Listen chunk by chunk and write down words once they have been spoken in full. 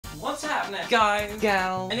What's happening? Guys,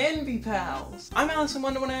 gals, and envy pals. I'm Alice in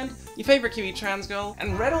Wonderland, your favorite Kiwi trans girl,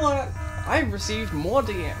 and red alert, I've received more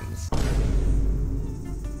DMs.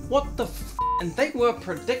 What the f? And they were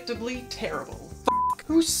predictably terrible. F***.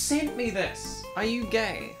 Who sent me this? Are you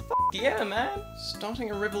gay? F*** yeah, man.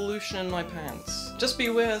 Starting a revolution in my pants. Just be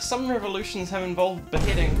aware, some revolutions have involved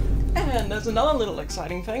beheading. And there's another little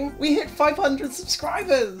exciting thing. We hit 500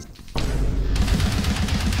 subscribers!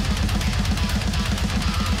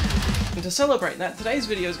 And to celebrate that, today's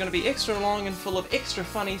video is going to be extra long and full of extra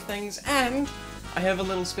funny things, and I have a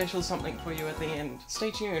little special something for you at the end.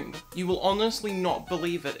 Stay tuned. You will honestly not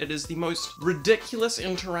believe it. It is the most ridiculous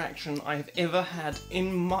interaction I have ever had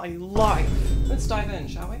in my life. Let's dive in,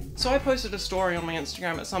 shall we? So I posted a story on my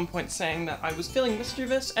Instagram at some point saying that I was feeling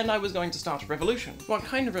mischievous and I was going to start a revolution. What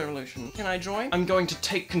kind of revolution? Can I join? I'm going to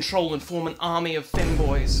take control and form an army of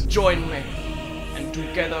femboys. Join me. And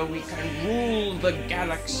together we can rule the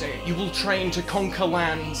galaxy. You will train to conquer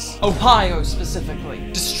lands. Ohio,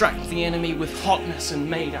 specifically. Distract the enemy with hotness and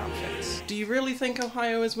maid outfits. Do you really think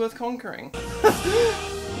Ohio is worth conquering?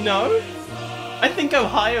 No? I think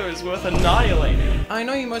Ohio is worth annihilating. I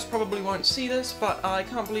know you most probably won't see this, but I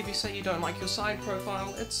can't believe you say you don't like your side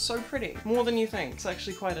profile. It's so pretty. More than you think. It's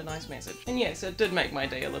actually quite a nice message. And yes, it did make my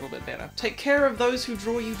day a little bit better. Take care of those who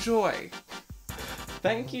draw you joy.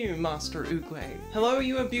 Thank you, Master Oogway. Hello,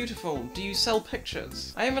 you are beautiful. Do you sell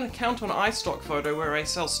pictures? I have an account on iStock Photo where I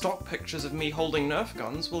sell stock pictures of me holding Nerf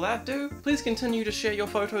guns. Will that do? Please continue to share your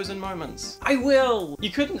photos and moments. I will! You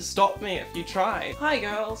couldn't stop me if you tried. Hi,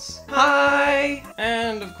 girls. Hi!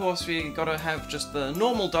 And of course we gotta have just the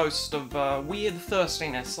normal dose of weird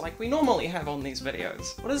thirstiness like we normally have on these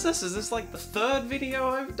videos. What is this? Is this like the third video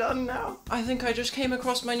I've done now? I think I just came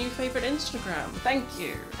across my new favorite Instagram. Thank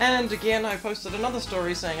you. And again, I posted another story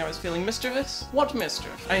saying I was feeling mischievous. What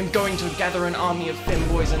mischief? I am going to gather an army of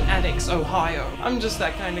femboys in Addicts, Ohio. I'm just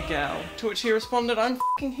that kind of gal. To which he responded, I'm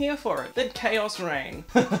f***ing here for it. Let chaos reign.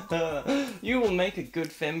 You will make a good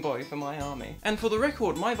femboy for my army. And for the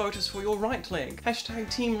record, my vote is for your right leg. Hashtag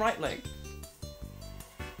team right leg.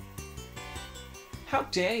 How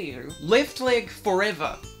dare you? Left leg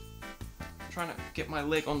forever. Trying to get my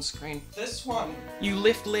leg on screen. This one. You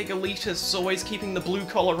left leg elitists always keeping the blue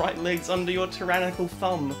collar right legs under your tyrannical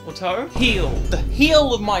thumb or toe. Heel. The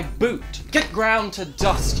heel of my boot. Get ground to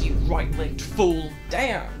dust, you right-legged fool.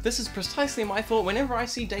 Damn. This is precisely my thought whenever I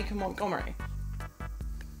see Dacre Montgomery.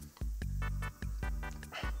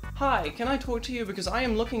 Hi, can I talk to you because I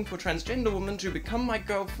am looking for transgender women to become my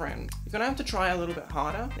girlfriend. You're gonna have to try a little bit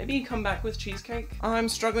harder. Maybe you come back with cheesecake. I'm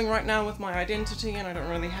struggling right now with my identity and I don't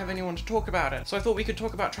really have anyone to talk about it. So I thought we could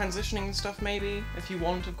talk about transitioning and stuff maybe, if you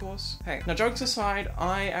want, of course. Hey, now jokes aside,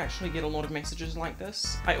 I actually get a lot of messages like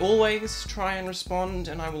this. I always try and respond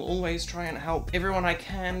and I will always try and help everyone I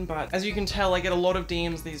can, but as you can tell, I get a lot of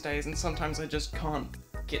DMs these days and sometimes I just can't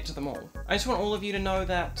get to them all. I just want all of you to know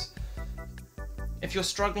that if you're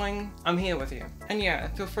struggling, I'm here with you. And yeah,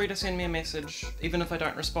 feel free to send me a message. Even if I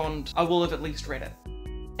don't respond, I will have at least read it.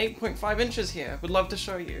 8.5 inches here. Would love to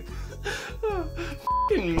show you.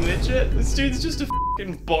 F***ing midget. This dude's just a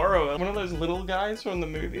f***ing borrower. One of those little guys from the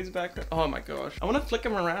movies back then. Oh my gosh. I want to flick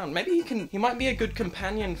him around. Maybe he might be a good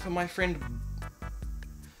companion for my friend.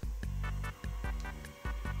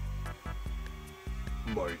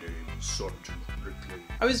 My name is Sergeant Brickley.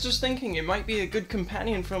 I was just thinking it might be a good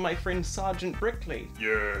companion for my friend Sergeant Brickley.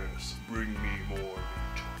 Yes, bring me more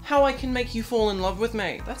meat. How I can make you fall in love with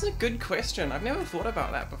me? That's a good question. I've never thought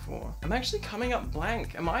about that before. I'm actually coming up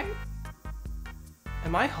blank. Am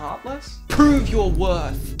I heartless? Prove your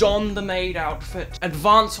worth. Don the maid outfit.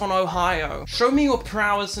 Advance on Ohio. Show me your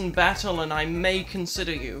prowess in battle and I may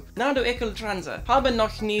consider you. Na du Ekeltranse. Habe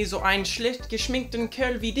noch nie so einen schlecht geschminkten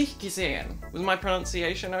Kerl wie dich gesehen. Was my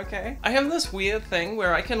pronunciation okay? I have this weird thing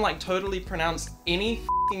where I can like totally pronounce any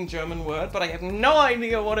f***ing German word, but I have no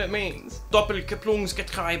idea what it means.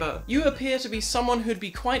 Doppelkupplungsgetriebe. You appear to be someone who'd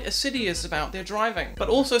be quite assiduous about their driving, but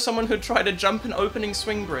also someone who'd try to jump an opening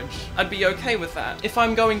swing bridge. I'd be okay with that. If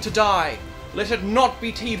I'm going to die, let it not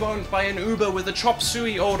be T-boned by an Uber with a chop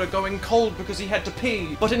suey order going cold because he had to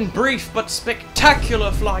pee, but in brief but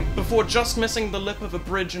spectacular flight before just missing the lip of a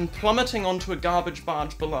bridge and plummeting onto a garbage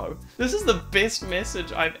barge below. This is the best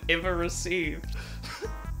message I've ever received.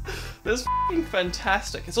 That's f***ing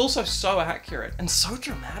fantastic. It's also so accurate and so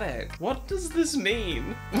dramatic. What does this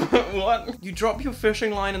mean? What? You drop your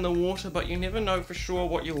fishing line in the water, but you never know for sure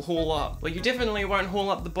what you'll haul up. Well, you definitely won't haul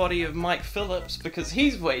up the body of Mike Phillips because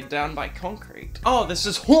he's weighed down by concrete. Oh, this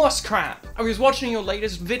is horse crap. I was watching your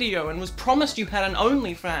latest video and was promised you had an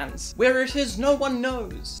OnlyFans. Where it is, no one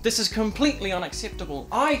knows. This is completely unacceptable.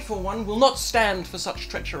 I, for one, will not stand for such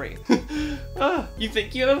treachery. You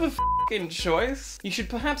think you have a f***ing choice? You should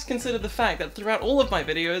perhaps consider the fact that throughout all of my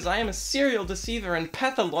videos, I am a serial deceiver and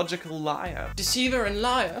pathological liar. Deceiver and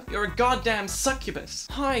liar? You're a goddamn succubus.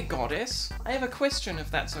 Hi, goddess. I have a question if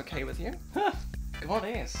that's okay with you.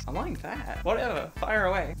 Goddess. I like that. Whatever. Fire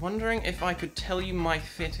away. Wondering if I could tell you my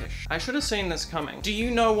fetish. I should have seen this coming. Do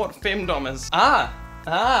you know what femdom is?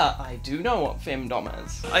 I do know what femdom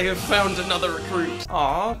is. I have found another recruit.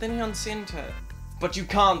 Aw, then he unsent it. But you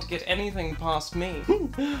can't get anything past me.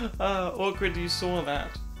 Awkward you saw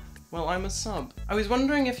that. Well, I'm a sub. I was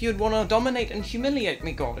wondering if you'd want to dominate and humiliate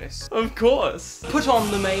me, goddess. Of course. Put on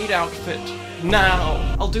the maid outfit.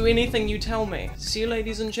 Now. I'll do anything you tell me. See,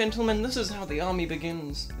 ladies and gentlemen, this is how the army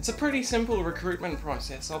begins. It's a pretty simple recruitment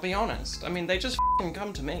process, I'll be honest. I mean, they just f***ing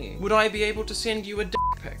come to me. Would I be able to send you a dick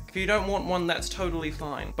pic? If you don't want one, that's totally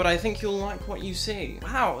fine. But I think you'll like what you see.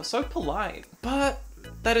 Wow, so polite. But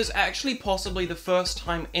that is actually possibly the first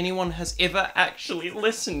time anyone has ever actually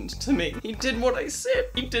listened to me. He did what I said.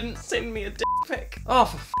 He didn't send me a dick pic. Oh,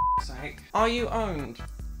 for f***'s sake. Are you owned?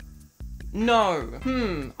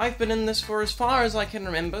 No. I've been in this for as far as I can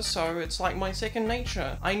remember, so it's like my second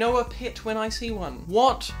nature. I know a pet when I see one.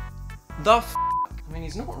 What the f***? I mean,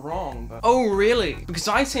 he's not wrong, but... Oh, really? Because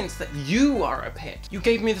I sense that you are a pet. You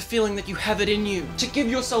gave me the feeling that you have it in you to give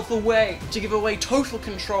yourself away, to give away total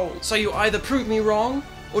control. So you either prove me wrong,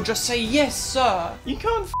 or just say, yes, sir. You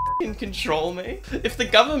can't f***ing control me. If the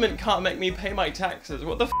government can't make me pay my taxes,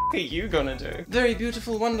 what the f*** are you gonna do? Very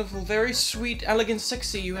beautiful, wonderful, very sweet, elegant,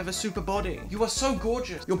 sexy, you have a super body. You are so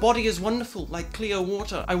gorgeous. Your body is wonderful, like clear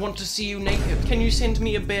water. I want to see you naked. Can you send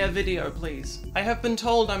me a bare video, please? I have been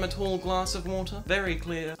told I'm a tall glass of water. Very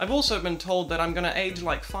clear. I've also been told that I'm gonna age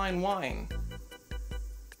like fine wine.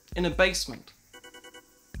 In a basement.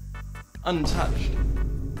 Untouched.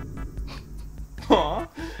 Aw,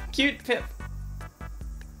 cute Pip.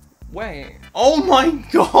 Wait. Oh my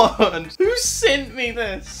god! Who sent me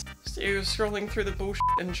this? So you're scrolling through the bullshit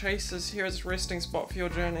and traces. Here's a resting spot for your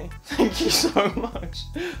journey. Thank you so much.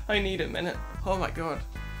 I need a minute. Oh my god.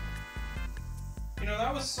 You know,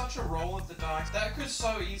 that was such a roll of the dice. That could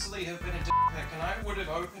so easily have been a dick pic and I would have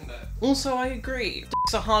opened it. Also, I agree.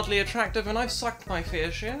 Dicks are hardly attractive and I've sucked my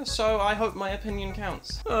fair share, so I hope my opinion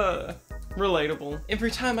counts. Relatable.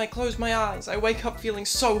 Every time I close my eyes, I wake up feeling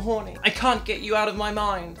so horny. I can't get you out of my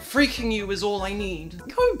mind. Freaking you is all I need.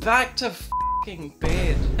 Go back to f***ing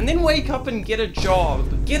bed. And then wake up and get a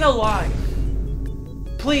job. Get a life.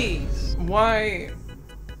 Please. Why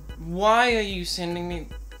are you sending me...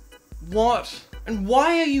 What? And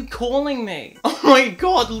why are you calling me? Oh my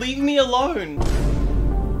god, leave me alone.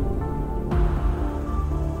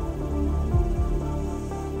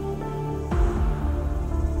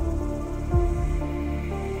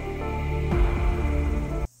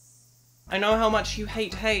 I know how much you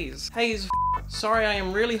hate Hayes. Hayes, sorry, I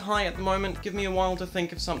am really high at the moment. Give me a while to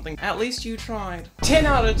think of something. At least you tried. 10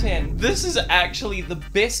 out of 10. This is actually the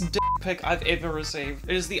best dick pic I've ever received.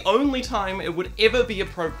 It is the only time it would ever be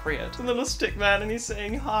appropriate. A little stick man and he's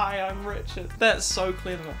saying, hi, I'm Richard. That's so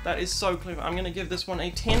clever. That is so clever. I'm gonna give this one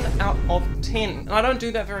a 10 out of 10. And I don't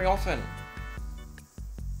do that very often.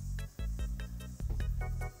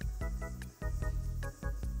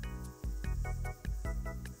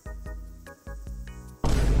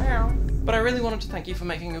 But I really wanted to thank you for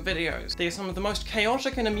making your videos. They are some of the most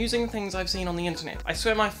chaotic and amusing things I've seen on the internet. I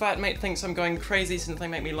swear my flatmate thinks I'm going crazy since they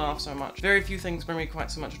make me laugh so much. Very few things bring me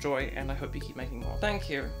quite so much joy, and I hope you keep making more. Thank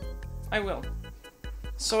you. I will.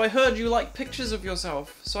 So I heard you like pictures of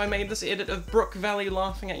yourself, so I made this edit of Brook Valley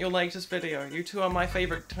laughing at your latest video. You two are my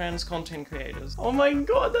favorite trans content creators. Oh my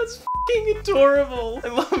god, that's f***ing adorable! I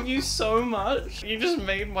love you so much. You just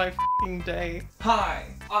made my f***ing day. Hi,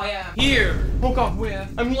 I am here. Oh god, where?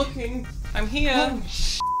 I'm looking. I'm here. Oh,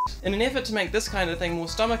 shit. In an effort to make this kind of thing more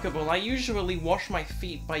stomachable, I usually wash my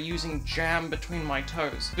feet by using jam between my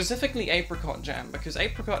toes. Specifically apricot jam, because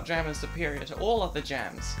apricot jam is superior to all other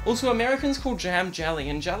jams. Also, Americans call jam jelly,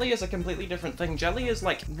 and jelly is a completely different thing. Jelly is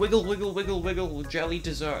like wiggle, wiggle, wiggle, wiggle jelly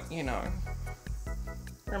dessert, you know.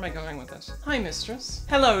 Where am I going with this? Hi, mistress.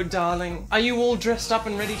 Hello, darling. Are you all dressed up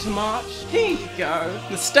and ready to march? Here you go.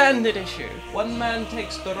 The standard issue. One man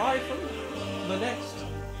takes the rifle, the next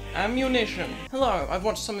Ammunition. Hello, I've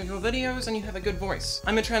watched some of your videos and you have a good voice.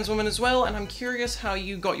 I'm a trans woman as well, and I'm curious how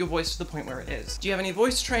you got your voice to the point where it is. Do you have any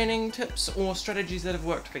voice training tips or strategies that have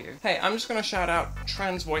worked for you? Hey, I'm just gonna shout out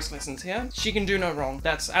Trans Voice Lessons here. She can do no wrong.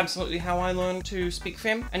 That's absolutely how I learned to speak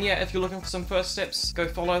femme. And yeah, if you're looking for some first steps, go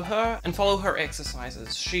follow her and follow her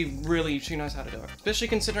exercises. She knows how to do it. Especially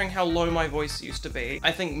considering how low my voice used to be.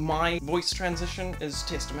 I think my voice transition is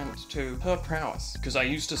testament to her prowess. Because I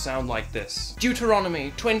used to sound like this.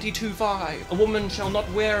 Deuteronomy 22:5. A woman shall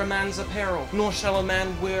not wear a man's apparel, nor shall a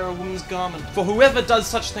man wear a woman's garment. For whoever does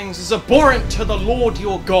such things is abhorrent to the Lord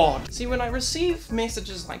your God. See, when I receive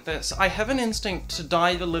messages like this, I have an instinct to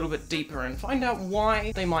dive a little bit deeper and find out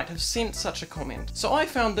why they might have sent such a comment. So I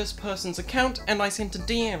found this person's account and I sent a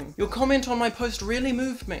DM. Your comment on my post really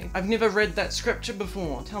moved me. I've never read that scripture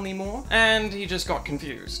before. Tell me more. And he just got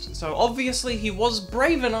confused. So obviously he was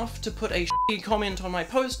brave enough to put a shitty comment on my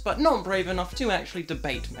post, but not brave enough to actually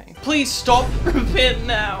debate me. Please stop. Repent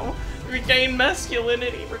now. Regain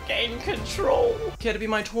masculinity. Regain control. Care to be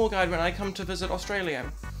my tour guide when I come to visit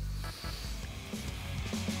Australia?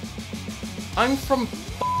 I'm from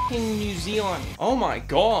f***ing New Zealand. Oh my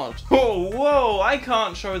god. Oh, whoa, I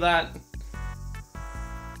can't show that.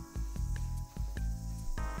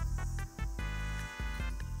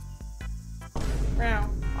 Wow.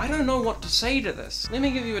 I don't know what to say to this. Let me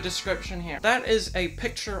give you a description here. That is a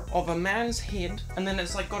picture of a man's head, and then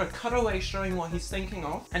it's like got a cutaway showing what he's thinking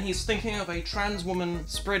of, and he's thinking of a trans woman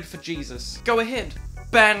spread for Jesus. Go ahead,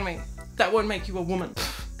 ban me. That won't make you a woman.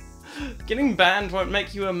 Getting banned won't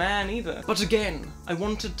make you a man either. But again, I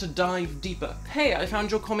wanted to dive deeper. Hey, I found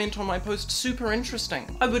your comment on my post super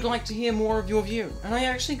interesting. I would like to hear more of your view. And I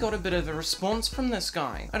actually got a bit of a response from this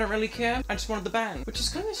guy. I don't really care, I just wanted the ban. Which is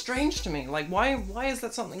kind of strange to me. Like, why is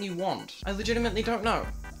that something you want? I legitimately don't know.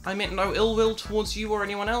 I meant no ill will towards you or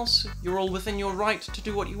anyone else. You're all within your right to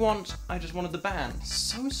do what you want. I just wanted the ban.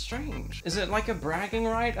 So strange. Is it like a bragging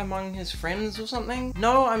right among his friends or something?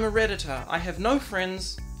 No, I'm a Redditor. I have no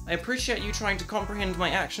friends. I appreciate you trying to comprehend my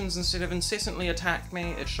actions instead of incessantly attack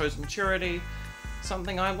me. It shows maturity.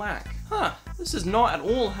 Something I lack. Huh, this is not at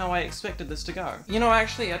all how I expected this to go. You know,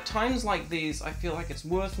 actually, at times like these, I feel like it's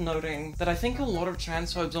worth noting that I think a lot of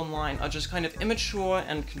transphobes online are just kind of immature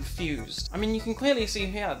and confused. I mean, you can clearly see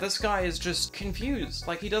here, this guy is just confused.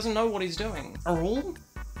 Like, he doesn't know what he's doing. Are all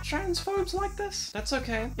transphobes like this? That's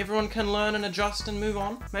okay. Everyone can learn and adjust and move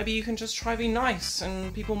on. Maybe you can just try be nice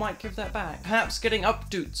and people might give that back. Perhaps getting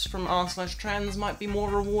updates from r/trans might be more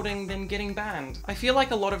rewarding than getting banned. I feel like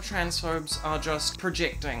a lot of transphobes are just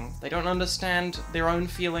projecting. They don't understand their own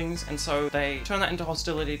feelings and so they turn that into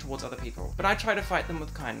hostility towards other people. But I try to fight them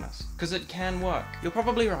with kindness, because it can work. You're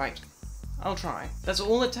probably right. I'll try. That's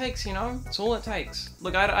all it takes, you know? That's all it takes.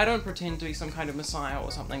 Look, I don't pretend to be some kind of messiah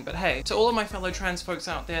or something, but hey, to all of my fellow trans folks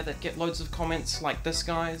out there that get loads of comments like this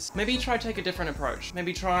guy's, maybe try take a different approach.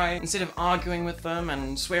 Maybe try, instead of arguing with them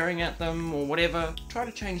and swearing at them or whatever, try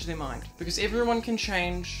to change their mind. Because everyone can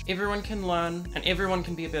change, everyone can learn, and everyone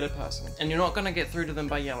can be a better person. And you're not gonna get through to them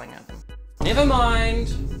by yelling at them. Never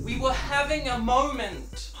mind. We were having a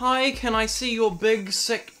moment. Hi, can I see your big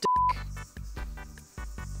sick d***?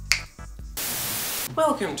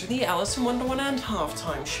 Welcome to the Alice in Wonderland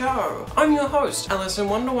halftime show. I'm your host, Alice in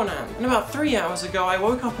Wonderland, and about 3 hours ago I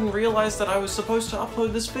woke up and realized that I was supposed to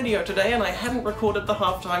upload this video today and I hadn't recorded the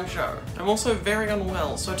halftime show. I'm also very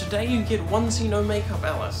unwell, so today you get onesie no makeup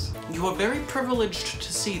Alice. You are very privileged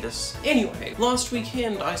to see this. Anyway, last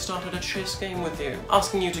weekend I started a chess game with you,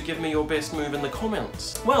 asking you to give me your best move in the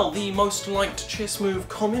comments. Well, the most liked chess move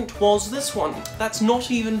comment was this one. That's not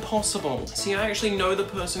even possible. See, I actually know the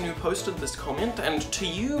person who posted this comment, and to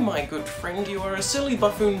you, my good friend, you are a silly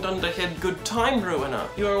buffoon dunderhead good time ruiner.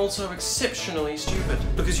 You are also exceptionally stupid,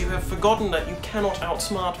 because you have forgotten that you cannot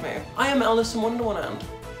outsmart me. I am Alice in Wonderland.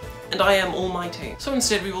 And I am almighty. So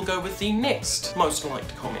instead we will go with the next most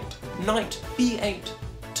liked comment. Knight b8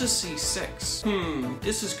 to c6.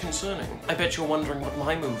 This is concerning. I bet you're wondering what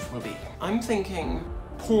my move will be. I'm thinking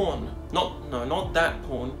pawn. Not that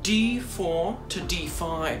pawn. d4 to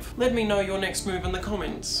d5. Let me know your next move in the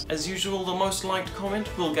comments. As usual, the most liked comment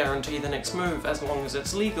will guarantee the next move as long as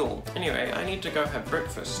it's legal. Anyway, I need to go have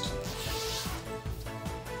breakfast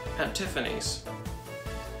at Tiffany's.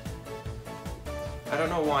 I don't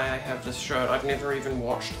know why I have this shirt. I've never even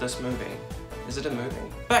watched this movie. Is it a movie?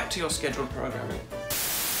 Back to your scheduled programming.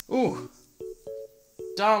 Ooh.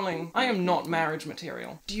 Darling, I am not marriage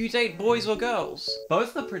material. Do you date boys or girls?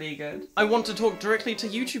 Both are pretty good. I want to talk directly to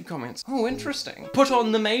YouTube comments. Oh, interesting. Put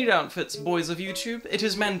on the maid outfits, boys of YouTube. It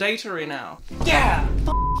is mandatory now. Yeah!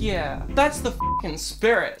 F yeah! That's the f***ing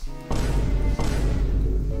spirit.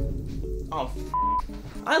 Oh, f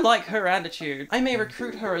I like her attitude. I may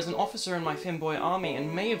recruit her as an officer in my femboy army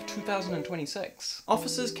in May of 2026.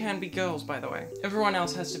 Officers can be girls, by the way. Everyone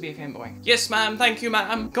else has to be a femboy. Yes, ma'am. Thank you,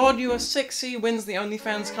 ma'am. God, you are sexy. When's the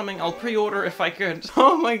OnlyFans coming? I'll pre-order if I could.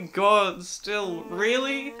 Oh my god, still.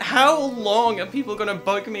 Really? How long are people gonna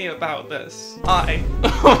bug me about this?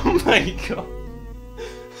 Oh my god.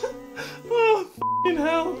 Oh, f***ing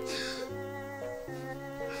hell.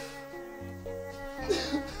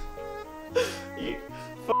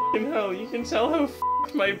 Fucking hell, you can tell how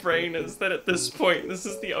f***ed my brain is that at this point this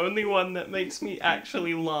is the only one that makes me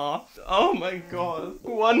actually laugh. Oh my god.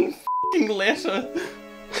 One f***ing letter.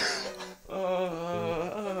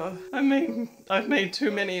 I've made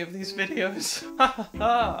too many of these videos.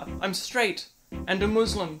 I'm straight and a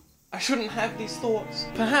Muslim. I shouldn't have these thoughts.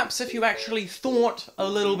 Perhaps if you actually thought a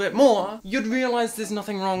little bit more, you'd realize there's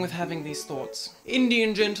nothing wrong with having these thoughts.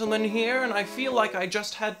 Indian gentleman here, and I feel like I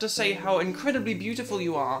just had to say how incredibly beautiful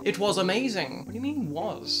you are. It was amazing. What do you mean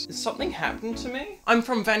was? Has something happened to me? I'm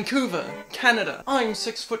from Vancouver, Canada. I'm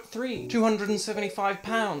 6'3", 275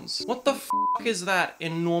 pounds. What the f*** is that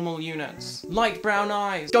in normal units? Light brown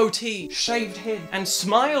eyes, goatee, shaved head, and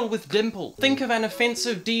smile with dimple. Think of an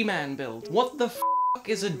offensive D-man build. What the f***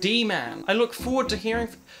 is a D-man? I look forward to hearing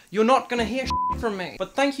You're not gonna hear from me,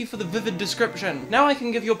 but thank you for the vivid description. Now I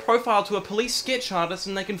can give your profile to a police sketch artist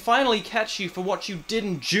and they can finally catch you for what you did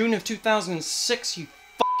in June of 2006, you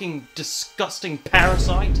fucking disgusting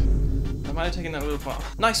parasite. I might have taken that a little far.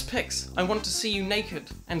 Nice pics. I want to see you naked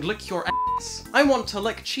and lick your ass. I want to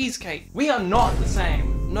lick cheesecake. We are not the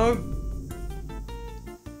same. No.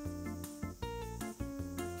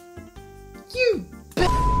 You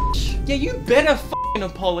bitch! Yeah, you better f***ing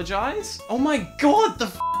apologize. Oh my god, the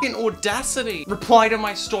f***ing audacity. Reply to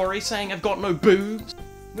my story saying I've got no boobs.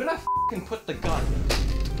 Where'd I f***ing put the gun?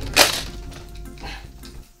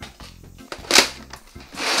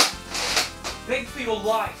 Beg for your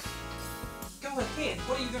life. Go ahead,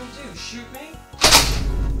 what are you gonna do, shoot me?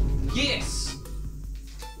 Yes!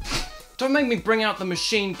 Don't make me bring out the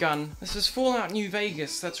machine gun. This is Fallout New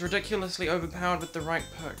Vegas that's ridiculously overpowered with the right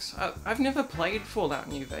perks. I've never played Fallout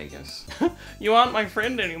New Vegas. You aren't my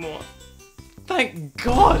friend anymore. Thank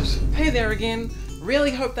God! Hey there again.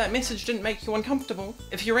 Really hope that message didn't make you uncomfortable.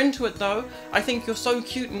 If you're into it though, I think you're so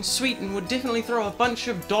cute and sweet and would definitely throw a bunch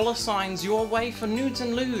of $signs your way for nudes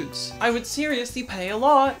and lewds. I would seriously pay a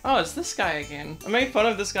lot. Oh, it's this guy again. I made fun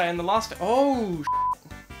of this guy in the last Oh,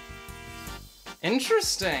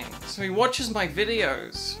 interesting. So he watches my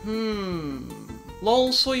videos.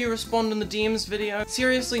 Lol, saw you respond in the DMs video.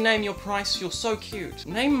 Seriously, name your price, you're so cute.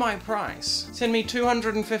 Name my price. Send me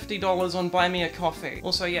 $250 on Buy Me a Coffee.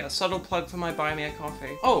 Also, yeah, subtle plug for my Buy Me a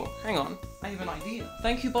Coffee. Oh, hang on. I have an idea.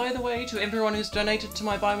 Thank you, by the way, to everyone who's donated to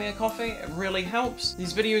my Buy Me a Coffee. It really helps.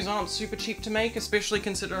 These videos aren't super cheap to make, especially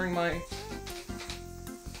considering my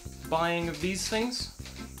buying of these things.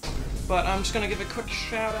 But I'm just gonna give a quick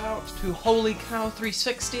shout out to Holy Cow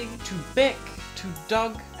 360, to Beck, to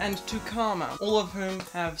Doug, and to Karma, all of whom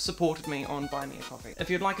have supported me on Buy Me a Coffee. If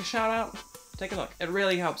you'd like a shout out, take a look. It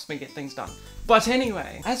really helps me get things done. But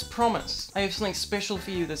anyway, as promised, I have something special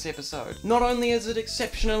for you this episode. Not only is it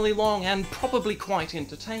exceptionally long and probably quite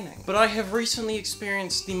entertaining, but I have recently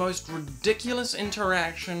experienced the most ridiculous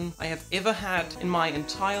interaction I have ever had in my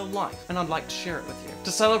entire life, and I'd like to share it with you.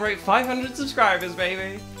 To celebrate 500 subscribers,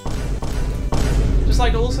 baby! Just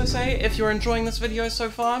like to also say, if you're enjoying this video so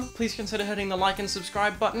far, please consider hitting the like and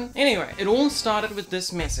subscribe button. Anyway, it all started with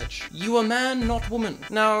this message. You are man, not woman.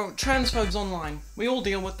 Now, transphobes online, we all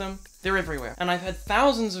deal with them. They're everywhere. And I've had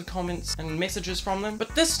thousands of comments and messages from them,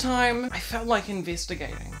 but this time, I felt like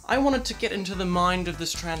investigating. I wanted to get into the mind of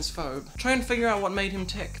this transphobe, try and figure out what made him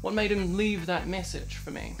tick, what made him leave that message for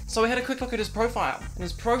me. So I had a quick look at his profile, and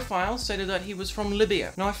his profile stated that he was from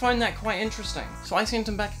Libya. Now I find that quite interesting, so I sent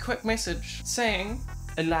him back a quick message saying,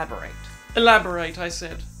 elaborate. Elaborate, I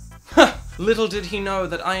said. Little did he know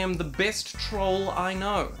that I am the best troll I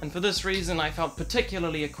know, and for this reason I felt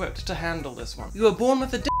particularly equipped to handle this one. You were born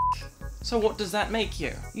with a dick. So what does that make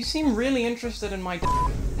you? You seem really interested in my dick.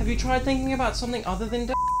 Have you tried thinking about something other than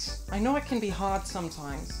dicks? I know it can be hard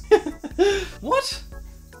sometimes. What?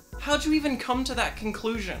 How'd you even come to that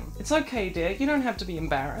conclusion? It's okay, dear, you don't have to be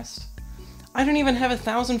embarrassed. I don't even have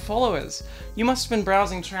 1,000 followers. You must have been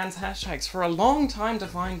browsing trans hashtags for a long time to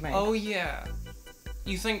find me. Oh yeah.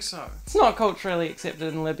 You think so? It's not culturally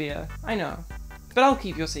accepted in Libya. I know. But I'll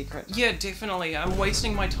keep your secret. Yeah, definitely. I'm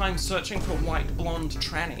wasting my time searching for white blonde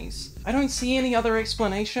trannies. I don't see any other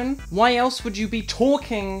explanation. Why else would you be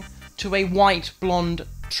talking to a white blonde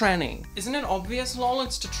tranny? Isn't it obvious, lol?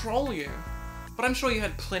 It's to troll you. But I'm sure you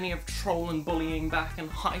had plenty of troll and bullying back in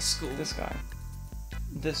high school. This guy.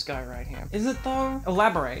 this guy right here. Is it though?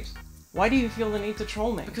 Elaborate. Why do you feel the need to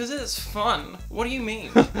troll me? Because it's fun. What do you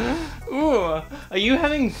mean? Ooh, are you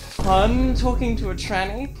having fun talking to a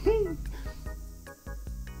tranny?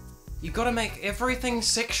 You gotta make everything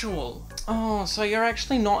sexual. Oh, so you're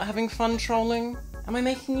actually not having fun trolling? Am I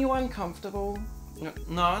making you uncomfortable?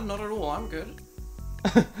 No, not at all. I'm good.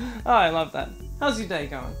 Oh, I love that. How's your day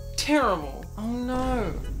going? Terrible. Oh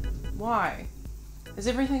no. Why? Is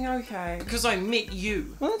everything okay? Because I met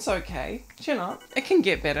you. Well, that's okay. Chin up. It can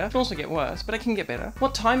get better. It can also get worse, but it can get better.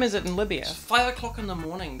 What time is it in Libya? It's 5 o'clock in the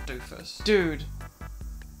morning, doofus. Dude.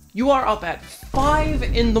 You are up at 5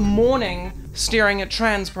 in the morning staring at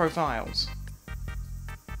trans profiles.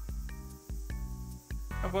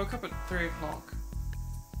 I woke up at 3 o'clock.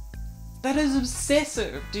 That is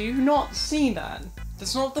obsessive. Do you not see that?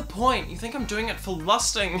 That's not the point. You think I'm doing it for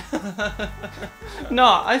lusting.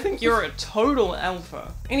 No, I think you're a total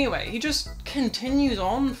alpha. Anyway, he just continues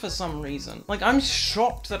on for some reason. Like, I'm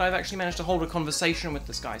shocked that I've actually managed to hold a conversation with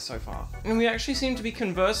this guy so far. And we actually seem to be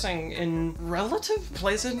conversing in relative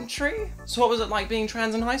pleasantry. So what was it like being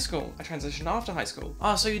trans in high school? I transitioned after high school.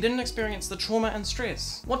 Ah, so you didn't experience the trauma and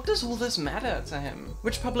stress. What does all this matter to him?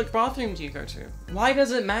 Which public bathroom do you go to? Why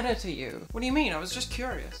does it matter to you? What do you mean? I was just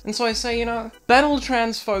curious. And so I say, you know, battle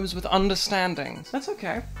transphobes with understanding. That's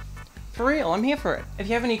okay. For real, I'm here for it. If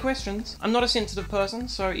you have any questions, I'm not a sensitive person,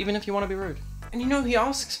 so even if you want to be rude. And you know, he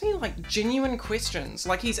asks me like genuine questions,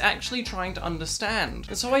 like he's actually trying to understand.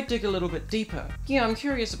 And so I dig a little bit deeper. Yeah, I'm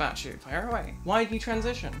curious about you. Fire away. Why did you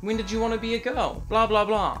transition? When did you want to be a girl? Blah, blah,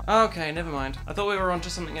 blah. Okay, never mind. I thought we were onto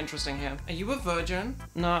something interesting here. Are you a virgin?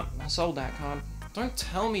 No, I sold that card. Don't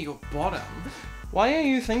tell me you're bottom. Why are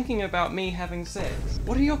you thinking about me having sex?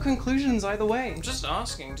 What are your conclusions either way? I'm just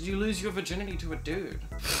asking, did you lose your virginity to a dude?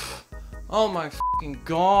 Oh my fucking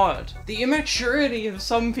god. The immaturity of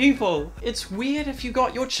some people. It's weird if you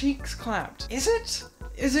got your cheeks clapped. Is it?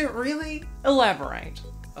 Is it really? Elaborate.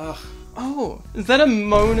 Ugh. Oh, is that a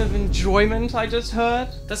moan of enjoyment I just heard?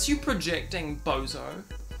 That's you projecting, bozo.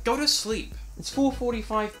 Go to sleep. It's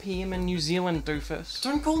 4:45 PM in New Zealand, doofus.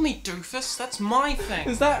 Don't call me doofus, that's my thing.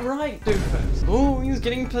 Is that right, doofus? Oh, he's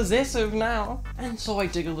getting possessive now. And so I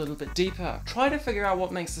dig a little bit deeper. Try to figure out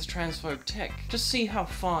what makes this transphobe tick. Just see how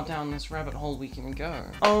far down this rabbit hole we can go.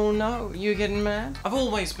 Oh no, you getting mad? I've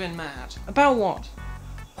always been mad. About what?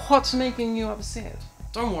 What's making you upset?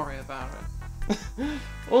 Don't worry about it.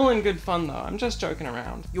 All in good fun though, I'm just joking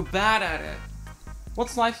around. You're bad at it.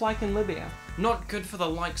 What's life like in Libya? Not good for the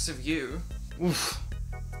likes of you. Oof.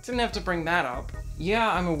 Didn't have to bring that up.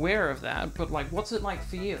 Yeah, I'm aware of that, but like, what's it like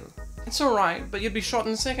for you? It's alright, but you'd be shot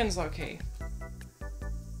in seconds, low-key.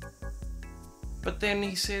 But then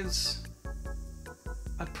he says,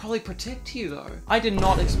 I'd probably protect you though. I did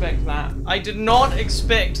not expect that. I did not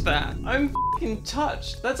expect that. I'm f***ing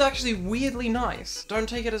touched. That's actually weirdly nice. Don't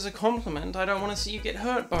take it as a compliment. I don't want to see you get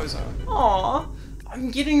hurt, bozo. Aww. I'm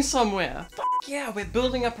getting somewhere. Fuck yeah, we're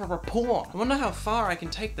building up a rapport. I wonder how far I can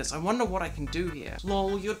take this. I wonder what I can do here.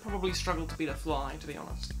 Lol, you'd probably struggle to beat a fly, to be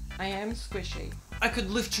honest. I am squishy. I could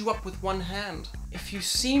lift you up with one hand. If you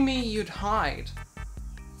see me, you'd hide.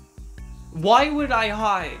 Why would I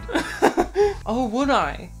hide? Oh, would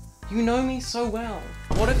I? You know me so well.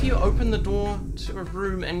 What if you open the door to a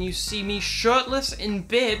room and you see me shirtless in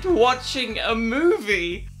bed watching a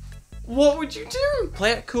movie? What would you do?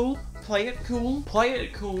 Play it cool? Play it cool? Play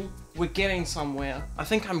it cool. We're getting somewhere. I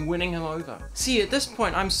think I'm winning him over. See, at this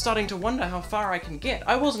point, I'm starting to wonder how far I can get.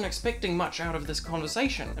 I wasn't expecting much out of this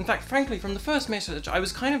conversation. In fact, frankly, from the first message, I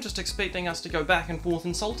was kind of just expecting us to go back and forth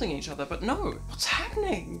insulting each other, but no. What's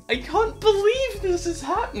happening? I can't believe this is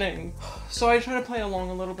happening. So I try to play along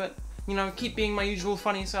a little bit. You know, keep being my usual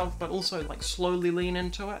funny self, but also, like, slowly lean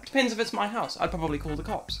into it. Depends if it's my house. I'd probably call the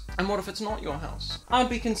cops. And what if it's not your house? I'd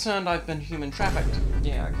be concerned I've been human trafficked.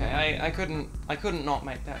 Yeah, okay, I couldn't not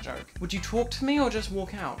make that joke. Would you talk to me or just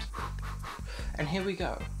walk out? And here we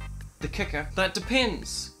go. The kicker. That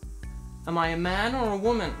depends. Am I a man or a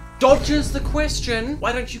woman? Dodges the question!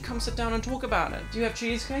 Why don't you come sit down and talk about it? Do you have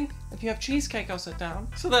cheesecake? If you have cheesecake, I'll sit down.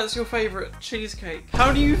 So that's your favorite cheesecake.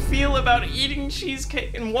 How do you feel about eating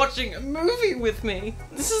cheesecake and watching a movie with me?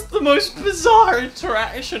 This is the most bizarre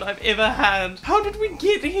interaction I've ever had. How did we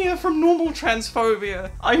get here from normal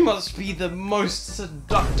transphobia? I must be the most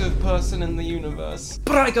seductive person in the universe.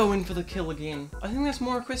 But I go in for the kill again. I think that's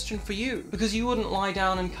more a question for you, because you wouldn't lie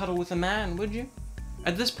down and cuddle with a man, would you?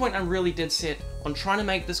 At this point, I'm really dead set on trying to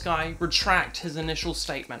make this guy retract his initial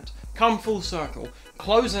statement. Come full circle.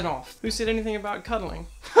 Close it off. Who said anything about cuddling?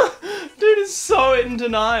 Dude, dude is so in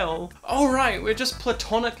denial. Oh right, we're just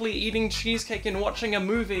platonically eating cheesecake and watching a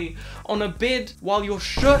movie on a bed while you're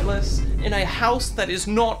shirtless in a house that is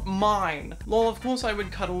not mine. Lol, of course I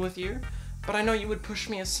would cuddle with you, but I know you would push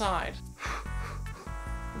me aside.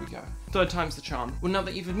 Here we go. Third time's the charm. Well, now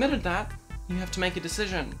that you've admitted that, you have to make a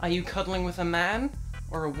decision. Are you cuddling with a man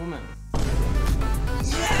or a woman?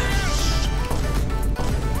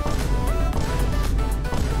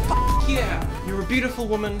 Yeah, you're a beautiful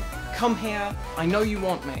woman. Come here. I know you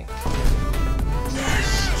want me.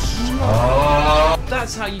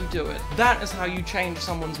 That's how you do it. That is how you change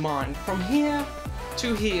someone's mind. From here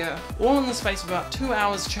to here, all in the space of about 2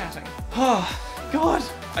 hours chatting. Oh, God.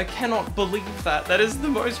 I cannot believe that. That is the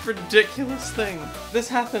most ridiculous thing. This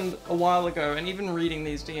happened a while ago, and even reading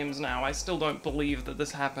these DMs now, I still don't believe that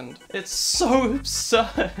this happened. It's so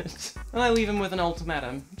absurd. And I leave him with an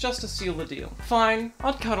ultimatum, just to seal the deal. Fine,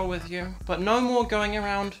 I'd cuddle with you, but no more going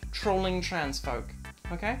around trolling trans folk.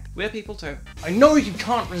 Okay? We're people too. I know you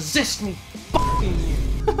can't resist me f***ing you.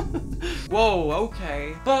 Whoa,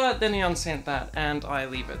 okay. But then he unsent that, and I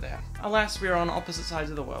leave it there. Alas, we are on opposite sides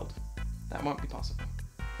of the world. That won't be possible.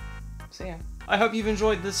 See ya. I hope you've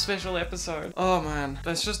enjoyed this special episode. Oh man,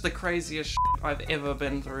 that's just the craziest shit I've ever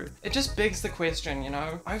been through. It just begs the question, you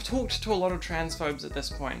know? I've talked to a lot of transphobes at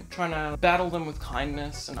this point, trying to battle them with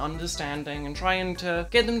kindness and understanding and trying to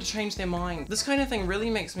get them to change their mind. This kind of thing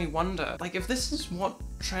really makes me wonder, like, if this is what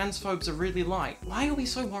transphobes are really like, why are we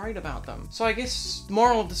so worried about them? So I guess,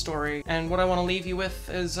 moral of the story, and what I want to leave you with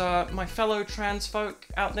is, my fellow trans folk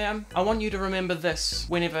out there, I want you to remember this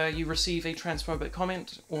whenever you receive a transphobic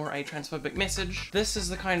comment or a transphobic message. This is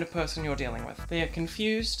the kind of person you're dealing with. They are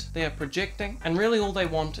confused, they are projecting, and really all they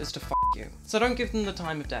want is to f*** you. So don't give them the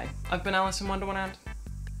time of day. I've been Alice in Wonderland.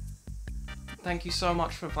 Thank you so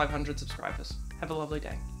much for 500 subscribers. Have a lovely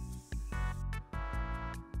day.